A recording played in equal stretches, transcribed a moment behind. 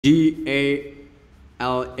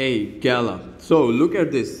Gala, Gala. So look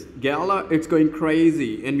at this Gala, it's going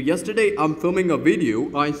crazy. And yesterday I'm filming a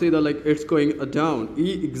video. I say that like it's going down.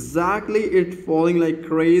 Exactly, it's falling like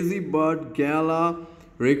crazy, but Gala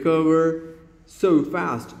recover so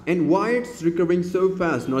fast. And why it's recovering so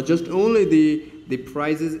fast? Not just only the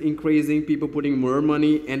prices increasing, people putting more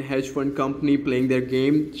money, and hedge fund company playing their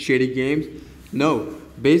game, shady games. No,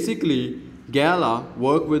 basically Gala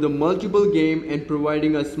work with a multiple game and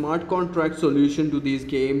providing a smart contract solution to these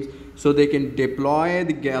games so they can deploy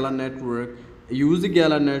the Gala network. Use the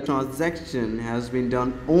Gala net transaction has been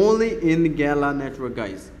done only in the Gala network,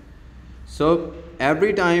 guys. So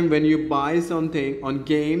every time when you buy something on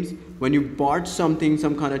games, when you bought something,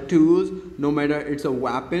 some kind of tools, no matter it's a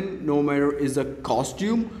weapon, no matter it's a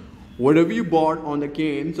costume, whatever you bought on the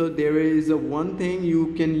game, so there is a one thing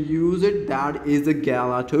you can use it, that is a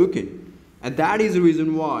Gala token. And that is the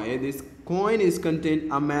reason why this coin is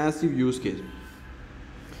contain a massive use case.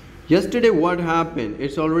 Yesterday what happened,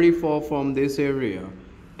 it's already fall from this area,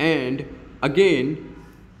 and again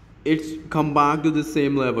it's come back to the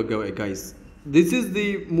same level, guys. This is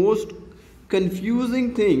the most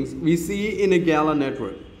confusing things we see in a Gala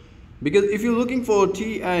network, because if you're looking for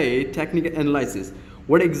TA technical analysis,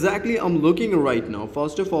 what exactly I'm looking right now,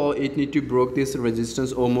 first of all it need to break this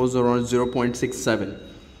resistance almost around 0.67,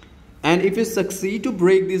 and if you succeed to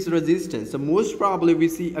break this resistance, so most probably we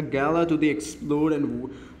see a Gala to the explode and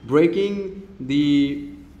breaking the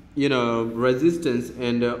resistance,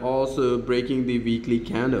 and also breaking the weekly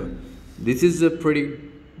candle. This is a pretty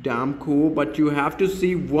damn cool, but you have to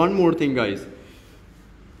see one more thing, guys.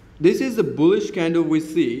 This is a bullish candle we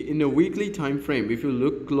see in a weekly time frame. If you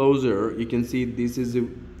look closer, you can see this is a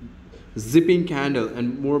zipping candle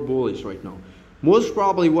and more bullish right now. Most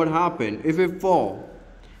probably what happened, if it fall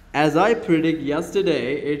as I predict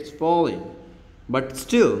yesterday, it's falling, but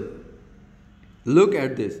still look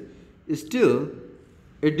at this. Still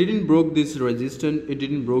it didn't broke this resistance, it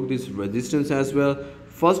didn't broke this resistance as well.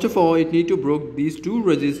 First of all it need to broke these two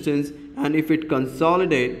resistance, and if it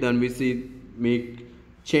consolidate, then we see make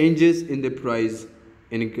changes in the price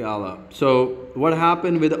in Gala. So what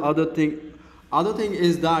happened with the other thing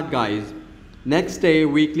is that, guys, next day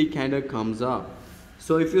weekly candle comes up.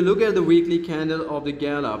 So if you look at the weekly candle of the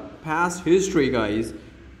Gala past history, guys,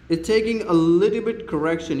 it's taking a little bit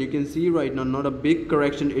correction. You can see right now, not a big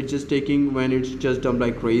correction, it's just taking when it's just dumped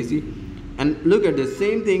like crazy. And look at the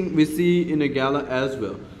same thing we see in a Gala as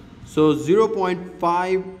well. So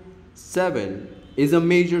 0.57 is a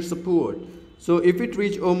major support. So if it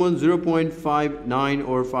reach almost 0.59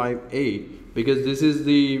 or 58, because this is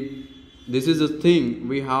a thing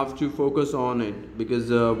we have to focus on it, because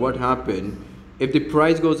what happened, if the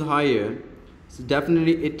price goes higher, so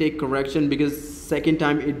definitely it take correction, because second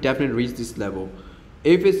time it definitely reach this level.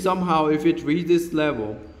 If it somehow if it reach this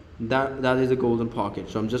level, that is a golden pocket.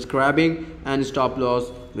 So I'm just grabbing, and stop loss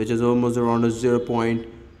which is almost around a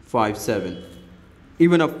 0.57,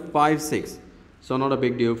 even a 5.6, so not a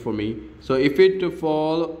big deal for me. So if it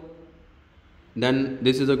fall, then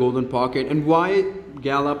this is a golden pocket. And why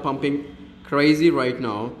Gala pumping crazy right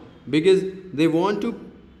now? Because they want to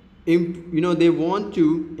they want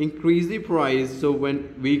to increase the price, so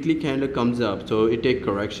when weekly candle comes up, so it take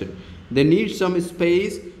correction. They need some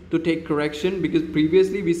space to take correction, because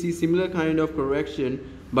previously we see similar kind of correction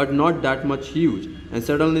but not that much huge, and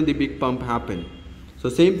suddenly the big pump happened. So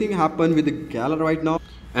same thing happened with the Gala right now.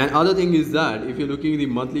 And other thing is that if you're looking at the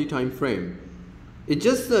monthly time frame, it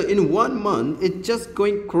just in 1 month it's just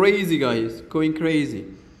going crazy, guys, going crazy.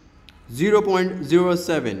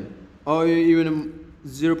 0.07 or even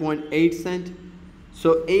 0.8 cent,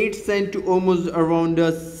 so 8 cent to almost around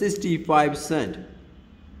 65 cent.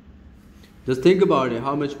 Just think about it,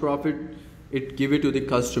 how much profit it give it to the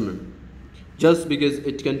customer, just because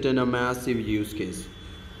it contain a massive use case,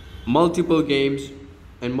 multiple games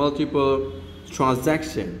and multiple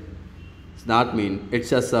transaction. So that means it's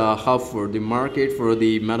just a hub for the market, for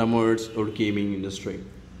the metaverse or gaming industry.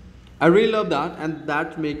 I really love that, and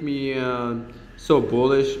that make me so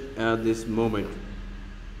bullish at this moment.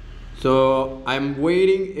 So I'm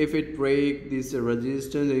waiting if it break this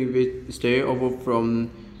resistance, if it stay over from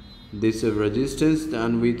this resistance,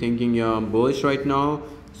 then we thinking bullish right now.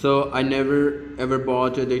 So I never ever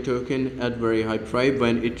bought the token at very high price.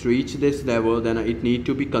 When it reach this level, then it need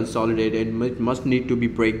to be consolidated, it must need to be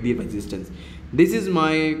break the resistance. This is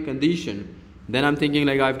my condition. Then I'm thinking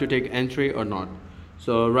like I have to take entry or not.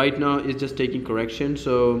 So right now it's just taking correction.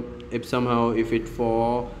 So if somehow if it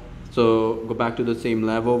fall, so go back to the same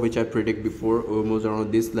level which I predict before, almost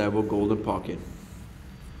around this level, golden pocket.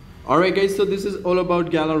 Alright guys, so this is all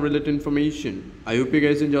about Gala related information. I hope you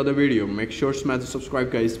guys enjoy the video. Make sure to smash the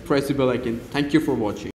subscribe guys, press the bell icon. Thank you for watching.